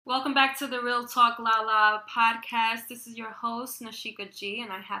Welcome back to the Real Talk Lala podcast. This is your host, Nashika G, and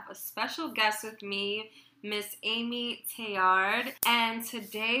I have a special guest with me, Miss Amy Teilhard. And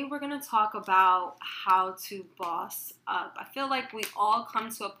today we're going to talk about how to boss up. I feel like we all come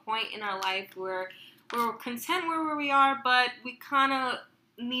to a point in our life where we're content where we are, but we kind of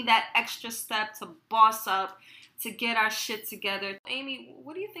need that extra step to boss up, to get our shit together. Amy,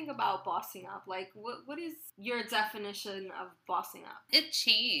 what do you think about bossing up? Like, what is your definition of bossing up? It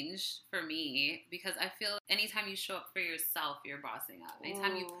changed for me because I feel anytime you show up for yourself, you're bossing up.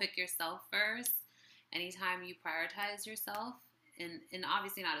 Anytime you put yourself first, anytime you prioritize yourself, in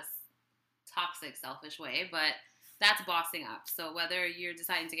obviously not a toxic, selfish way, but that's bossing up. So whether you're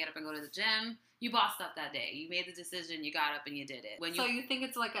deciding to get up and go to the gym, you bossed up that day. You made the decision, you got up and you did it. So you think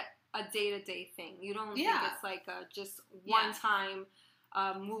it's like a day-to-day thing. You don't think it's like a just one-time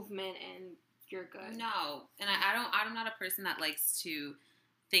movement and you're good. No, and I'm not a person that likes to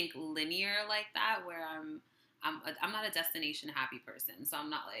think linear like that. Where I'm not a destination happy person. So I'm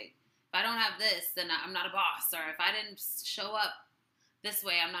not like, if I don't have this, then I'm not a boss. Or if I didn't show up this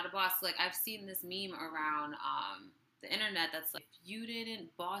way, I'm not a boss. Like I've seen this meme around the internet that's like, if you didn't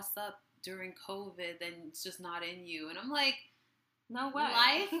boss up during COVID, then it's just not in you. And I'm like, no way.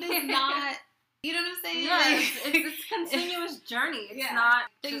 Life is not, you know what I'm saying? Yeah, like, it's a continuous journey. It's not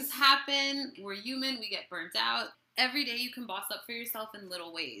things just happen. We're human. We get burnt out. Every day you can boss up for yourself in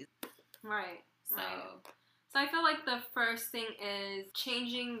little ways. Right. So I feel like the first thing is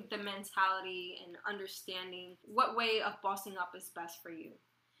changing the mentality and understanding what way of bossing up is best for you.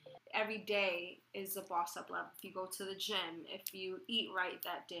 Every day is a boss up level. If you go to the gym, if you eat right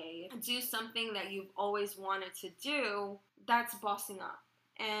that day, do something that you've always wanted to do, that's bossing up.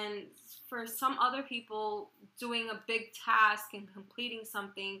 And for some other people, doing a big task and completing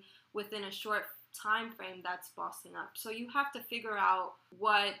something within a short time frame, that's bossing up. So you have to figure out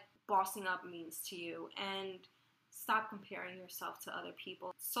what bossing up means to you and stop comparing yourself to other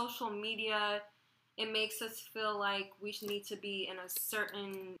people. Social media, it makes us feel like we need to be in a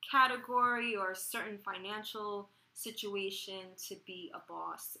certain category or a certain financial situation to be a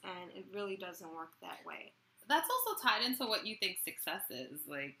boss, and it really doesn't work that way. That's also tied into what you think success is.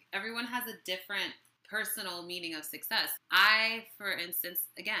 Like, everyone has a different personal meaning of success. I, for instance,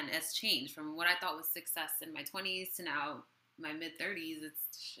 again, has changed from what I thought was success in my 20s to now my mid-30s.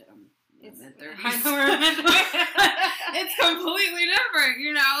 It's mid-30s. It's completely different,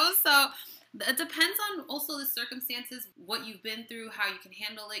 you know? So it depends on also the circumstances, what you've been through, how you can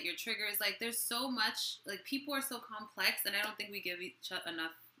handle it, your triggers. Like, there's so much, like, people are so complex, and I don't think we give each other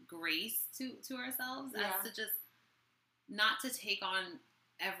enough grace to ourselves as to just not to take on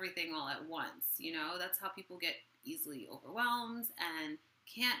everything all at once, you know? That's how people get easily overwhelmed and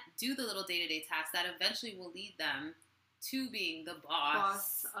can't do the little day-to-day tasks that eventually will lead them to being the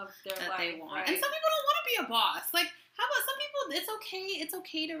boss of their that life, they want. right? And some people don't want to be a boss. Like, how about some people, it's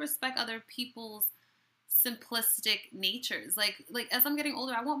okay to respect other people's simplistic natures. Like as I'm getting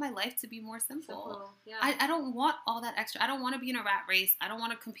older, I want my life to be more simple. Yeah. I don't want all that extra. I don't want to be in a rat race. I don't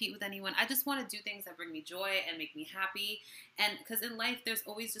want to compete with anyone. I just want to do things that bring me joy and make me happy. And because in life, there's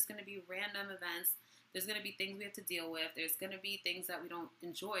always just going to be random events. There's going to be things we have to deal with. There's going to be things that we don't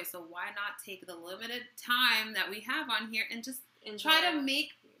enjoy. So why not take the limited time that we have on here and just try to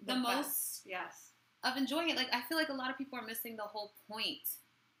make the most of enjoying it? Like, I feel like a lot of people are missing the whole point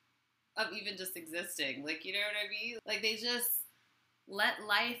of even just existing. Like, you know what I mean? Like, they just let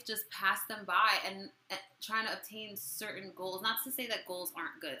life just pass them by and trying to obtain certain goals. Not to say that goals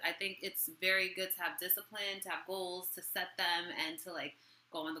aren't good. I think it's very good to have discipline, to have goals, to set them, and to, like,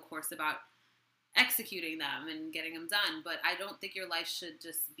 go on the course about executing them and getting them done. But I don't think your life should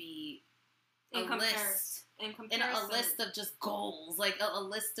just be a list of just goals, like a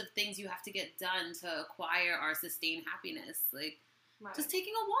list of things you have to get done to acquire or sustain happiness. Like, just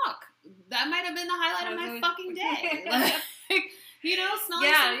taking a walk, that might have been the highlight of my fucking day. Like, you know,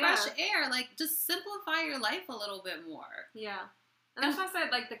 smelling some fresh air. Like, just simplify your life a little bit more. Yeah. And that's why I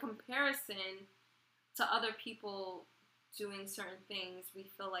said, like, the comparison to other people doing certain things,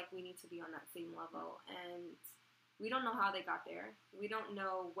 we feel like we need to be on that same level, and we don't know how they got there. We don't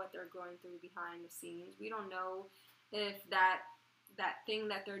know what they're going through behind the scenes. We don't know if that thing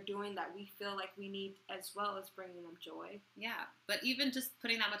that they're doing that we feel like we need as well is bringing them joy. Yeah, but even just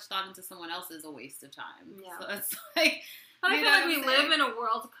putting that much thought into someone else is a waste of time. Yeah. So it's like, but I feel like we live in a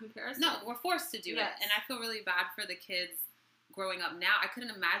world of comparison. No, we're forced to do it, and I feel really bad for the kids growing up now. I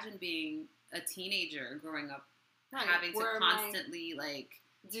couldn't imagine being a teenager growing up, having to constantly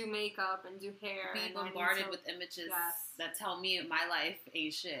do makeup and do hair, be bombarded with images that tell me my life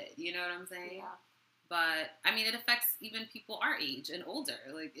ain't shit. You know what I'm saying? Yeah. But I mean, it affects even people our age and older.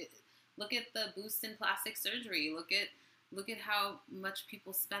 Like, look at the boost in plastic surgery. Look at how much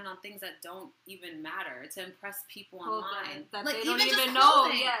people spend on things that don't even matter to impress people online. That like, they don't even know.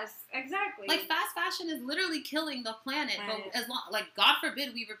 clothing. Yes, exactly. Like, fast fashion is literally killing the planet. Right. But as long, like, God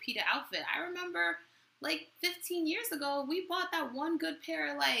forbid we repeat an outfit. I remember, like, 15 years ago, we bought that one good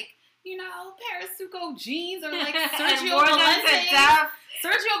pair of, like, you know, Parasuco jeans or, like, Sergio Valentes.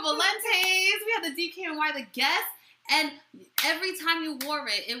 Sergio Valentes. We had the DKNY, the Guess. And every time you wore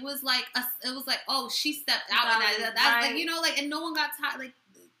it, it was like, oh, she stepped out. That's right. Like, you know, like, and no one got tired. Like,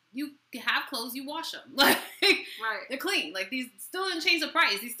 you have clothes, you wash them. Like, right. They're clean. Like, these still didn't change the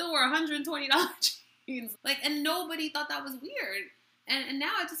price. These still were $120 jeans. Like, and nobody thought that was weird. And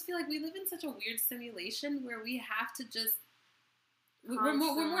now I just feel like we live in such a weird simulation where we have to just, we're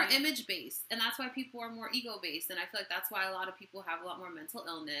more image based, and that's why people are more ego based, and I feel like that's why a lot of people have a lot more mental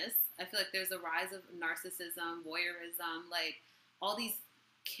illness. I feel like there's a rise of narcissism, voyeurism, like all these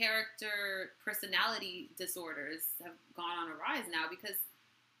character personality disorders have gone on a rise now because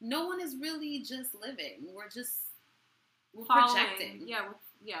no one is really just living. We're projecting.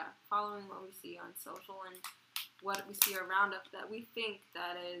 Yeah, following what we see on social and what we see around us that we think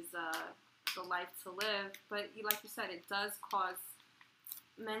that is the life to live. But like you said, it does cause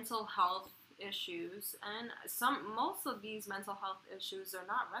mental health issues, and most of these mental health issues are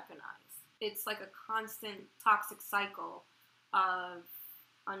not recognized. It's like a constant toxic cycle of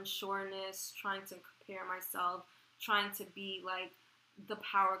unsureness, trying to compare myself, trying to be like the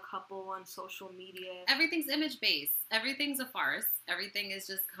power couple on social media. Everything's image based. Everything's a farce. Everything is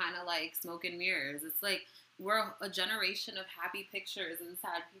just kind of like smoke and mirrors. It's like we're a generation of happy pictures and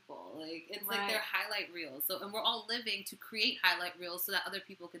sad people. Like, it's right. Like they're highlight reels. So, and we're all living to create highlight reels so that other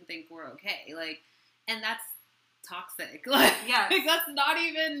people can think we're okay. Like, and that's toxic. Like, yes. Like, that's not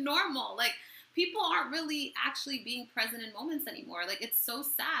even normal. Like, people aren't really actually being present in moments anymore. Like, it's so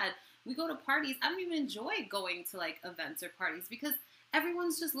sad. We go to parties. I don't even enjoy going to, like, events or parties because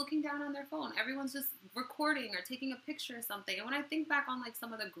everyone's just looking down on their phone. Everyone's just recording or taking a picture or something. And when I think back on, like,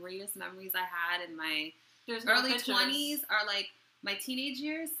 some of the greatest memories I had in my early 20s or, like, my teenage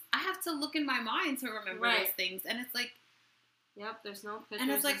years, I have to look in my mind to remember right. those things. And it's like... Yep, there's no pictures.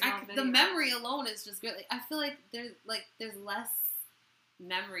 And it's like, the memory alone is just great. Like, I feel like there's less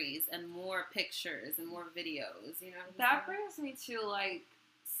memories and more pictures and more videos, you know? That brings me to, like,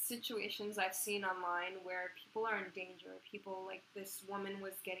 situations I've seen online where people are in danger. People, like, this woman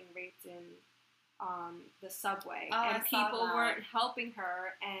was getting raped in the subway, and people weren't helping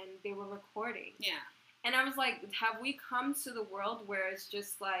her, and they were recording. Yeah. And I was like, have we come to the world where it's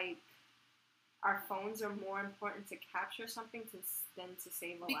just like our phones are more important to capture something than to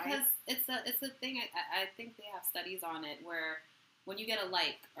save a life? Because it's a thing. I think they have studies on it where when you get a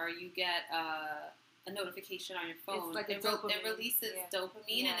like or you get a notification on your phone, it's like it releases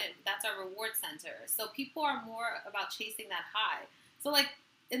dopamine, and that's our reward center. So people are more about chasing that high. So, like,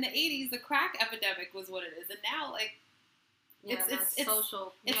 in the 80s, the crack epidemic was what it is, and now, like, it's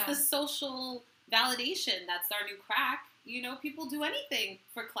social. It's the social validation that's our new crack. You know, people do anything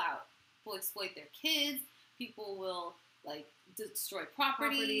for clout. People exploit their kids. People will, like, destroy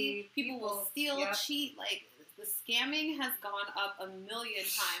property. People will steal, cheat. Like, the scamming has gone up 1 million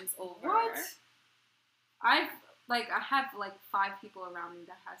times over. What? I have, like, 5 people around me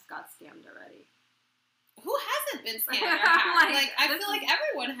that has got scammed already. Who hasn't been scammed? I feel like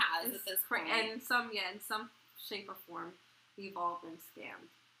everyone has at this point. And in some shape or form, we've all been scammed.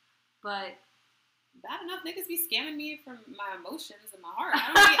 But bad enough niggas be scamming me from my emotions and my heart.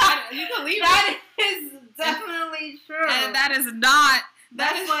 You believe that is definitely true. And that is not.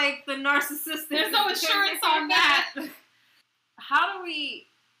 That's like the narcissistic. There's no insurance on that. How do we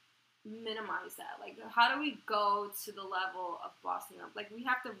minimize that? Like, how do we go to the level of bossing up? Like, we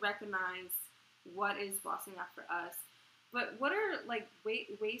have to recognize what is bossing up for us. But what are, like,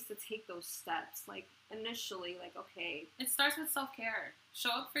 ways to take those steps? Like, initially, like, okay. It starts with self-care. Show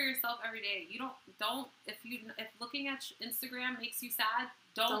up for yourself every day. You don't if looking at Instagram makes you sad,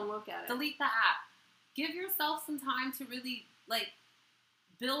 don't look at it. Delete the app. Give yourself some time to really, like,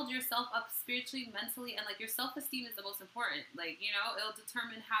 build yourself up spiritually, mentally, and, like, your self-esteem is the most important. Like, you know, it'll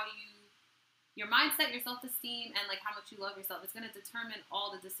determine how your mindset, your self-esteem, and, like, how much you love yourself. It's going to determine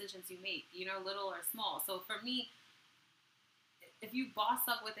all the decisions you make, you know, little or small. So for me, if you boss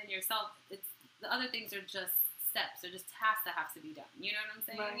up within yourself, it's the other things are just steps. They're just tasks that have to be done. You know what I'm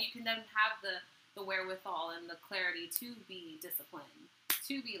saying? Right. You can then have the wherewithal and the clarity to be disciplined,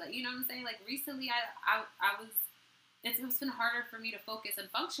 to be, like, you know what I'm saying? Like, recently it's been harder for me to focus and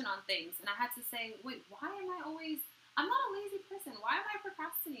function on things, and I had to say, wait, I'm not a lazy person. Why am I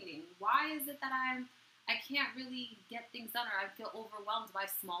procrastinating? Why is it that I'm I can't really get things done, or I feel overwhelmed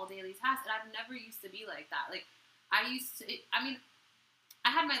by small daily tasks. And I've never used to be like that. Like, I used to, I mean,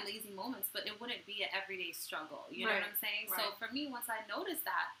 I had my lazy moments, but it wouldn't be an everyday struggle. You know what I'm saying? Right. So for me, once I noticed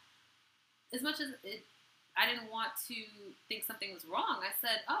that, as much as I didn't want to think something was wrong, I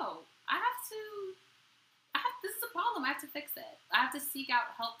said, oh, this is a problem. I have to fix it. I have to seek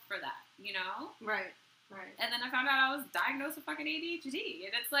out help for that, you know? Right. And then I found out I was diagnosed with fucking ADHD.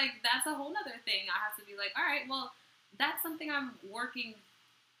 And it's like, that's a whole nother thing. I have to be like, all right, well, that's something I'm working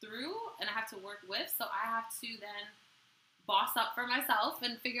through and I have to work with. So I have to then boss up for myself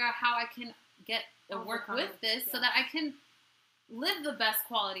and figure out how I can work with this so that I can live the best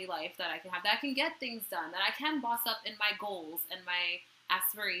quality life that I can have, that I can get things done, that I can boss up in my goals and my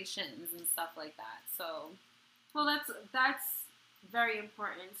aspirations and stuff like that. So, well, that's very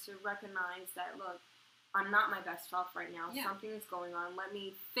important to recognize that, look, I'm not my best self right now. Yeah. Something is going on. Let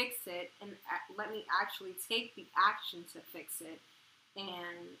me fix it, and let me actually take the action to fix it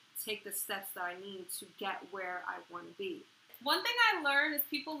and take the steps that I need to get where I want to be. One thing I learned is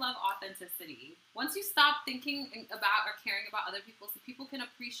people love authenticity. Once you stop thinking about or caring about other people, so people can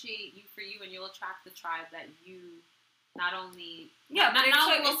appreciate you for you, and you'll attract the tribe that you not only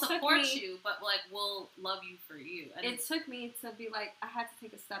will support you, but like will love you for you. And it took me to be like, I had to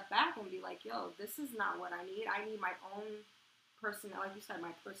take a step back and be like, yo, this is not what I need. I need my own like you said,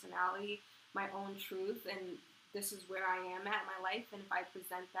 my personality, my own truth, and this is where I am at in my life. And if I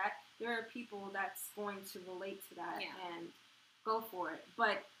present that, there are people that's going to relate to that and go for it.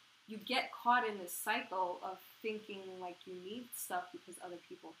 But you get caught in this cycle of thinking like you need stuff because other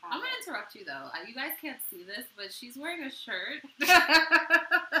people have I'm going to interrupt you, though. You guys can't see this, but she's wearing a shirt.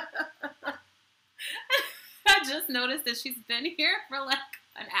 I just noticed that she's been here for like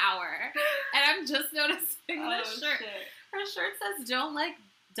an hour. And I'm just noticing the shirt. Shit. Her shirt says, don't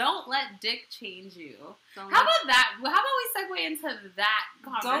let dick change you. How about that? How about we segue into that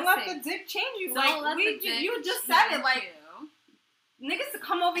conversation? Don't let the dick change you. You just said it. Like, niggas to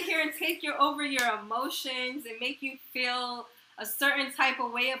come over here and take over your emotions and make you feel a certain type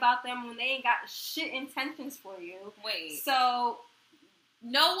of way about them when they ain't got shit intentions for you. Wait. So,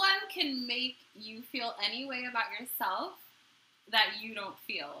 no one can make you feel any way about yourself that you don't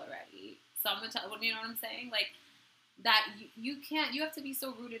feel already. So I'm gonna tell you know what I'm saying? Like, that you can't, you have to be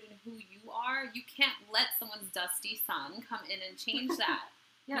so rooted in who you are. You can't let someone's dusty sun come in and change that.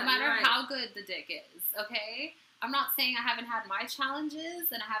 No matter how good the dick is, okay? I'm not saying I haven't had my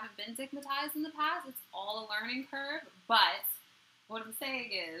challenges and I haven't been stigmatized in the past. It's all a learning curve. But what I'm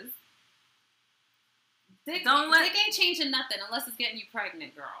saying is, dick ain't changing nothing unless it's getting you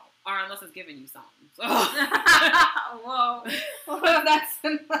pregnant, girl. Or unless it's giving you something. So. Whoa. That's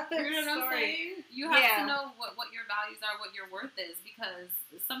another You know what I'm saying? You have to know what your values are, what your worth is, because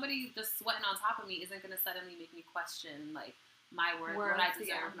somebody just sweating on top of me isn't going to suddenly make me question, like, my worth, what I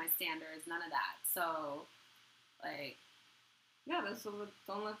deserve, my standards, none of that. So, like... Yeah,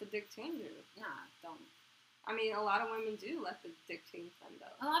 don't let the dick change you. Nah, don't. I mean, a lot of women do let the dick change them,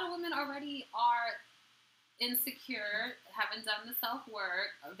 though. A lot of women already are insecure, haven't done the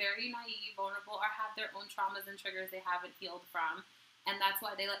self-work, very naive, vulnerable, or have their own traumas and triggers they haven't healed from, and that's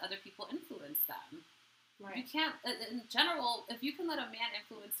why they let other people influence them. Right. You can't, in general, if you can let a man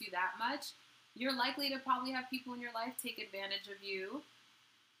influence you that much, you're likely to probably have people in your life take advantage of you.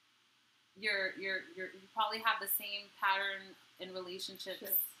 You probably have the same pattern in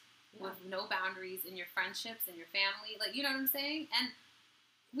relationships with no boundaries in your friendships and your family, like, you know what I'm saying? And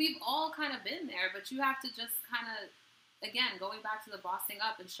we've all kind of been there, but you have to just kind of, again, going back to the bossing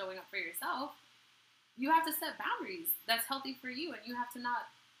up and showing up for yourself, you have to set boundaries that's healthy for you, and you have to not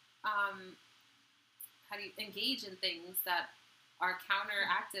engage in things that are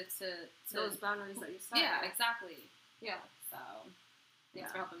counteractive to those boundaries that you set. Yeah, exactly. Yeah. So,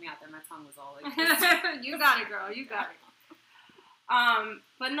 thanks for helping me out there. My tongue was all like You got it, girl. You got it.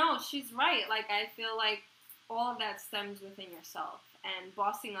 But no, she's right. Like, I feel like all of that stems within yourself. And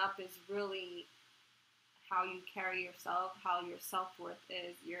bossing up is really how you carry yourself, how your self-worth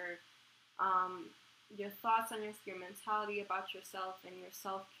is, your thoughts on your mentality about yourself, and your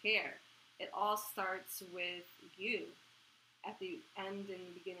self-care. It all starts with you at the end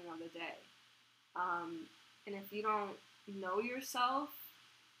and beginning of the day. And if you don't know yourself,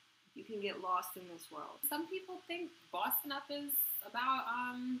 you can get lost in this world. Some people think bossing up is about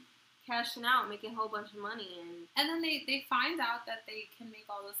cashing out, making a whole bunch of money, and then they find out that they can make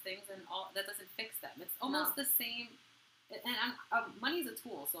all those things, and all that doesn't fix them. It's almost the same. And money's a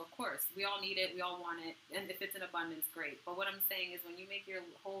tool, so of course we all need it, we all want it, and if it's in abundance, great. But what I'm saying is, when you make your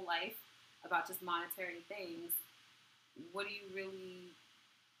whole life about just monetary things, what do you really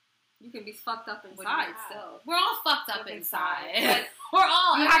You can be fucked up What do inside you have? still. We're all fucked up Inside. inside. We're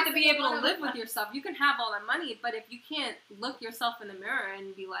all. You have to every be single able to one of live us. with yourself. You can have all the money, but if you can't look yourself in the mirror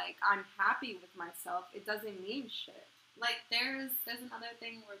and be like, I'm happy with myself, it doesn't mean shit. Like there's another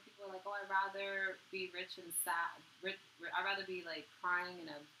thing where people are like, oh, I'd rather be rich and sad. I'd rather be like crying in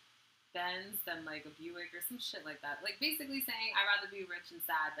a Benz than like a Buick or some shit like that. Like basically saying I'd rather be rich and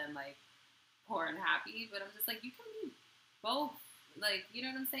sad than like poor and happy. But I'm just like, you can be both. Like, you know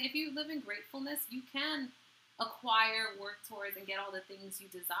what I'm saying? If you live in gratefulness, you can acquire, work towards, and get all the things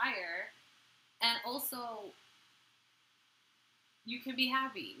you desire. And also, you can be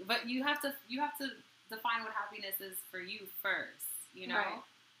happy. But you have to define what happiness is for you first, you know? Right.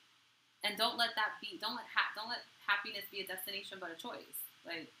 And don't let happiness be a destination but a choice.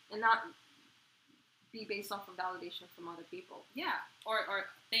 Like, And not be based off of validation from other people. yeah, or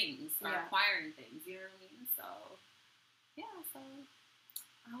things, or Yeah. acquiring things, you know what I mean? So, yeah, so.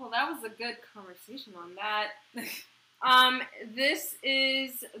 Oh, that was a good conversation on that. This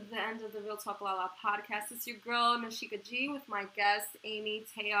is the end of the Real Talk Lala podcast. It's your girl, Nashika G, with my guest, Amy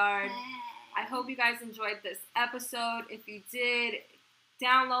Tayard. I hope you guys enjoyed this episode. If you did,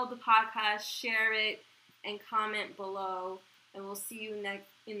 download the podcast, share it, and comment below. And we'll see you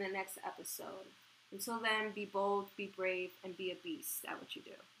in the next episode. Until then, be bold, be brave, and be a beast at what you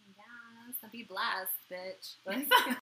do. Yes, and be blessed, bitch.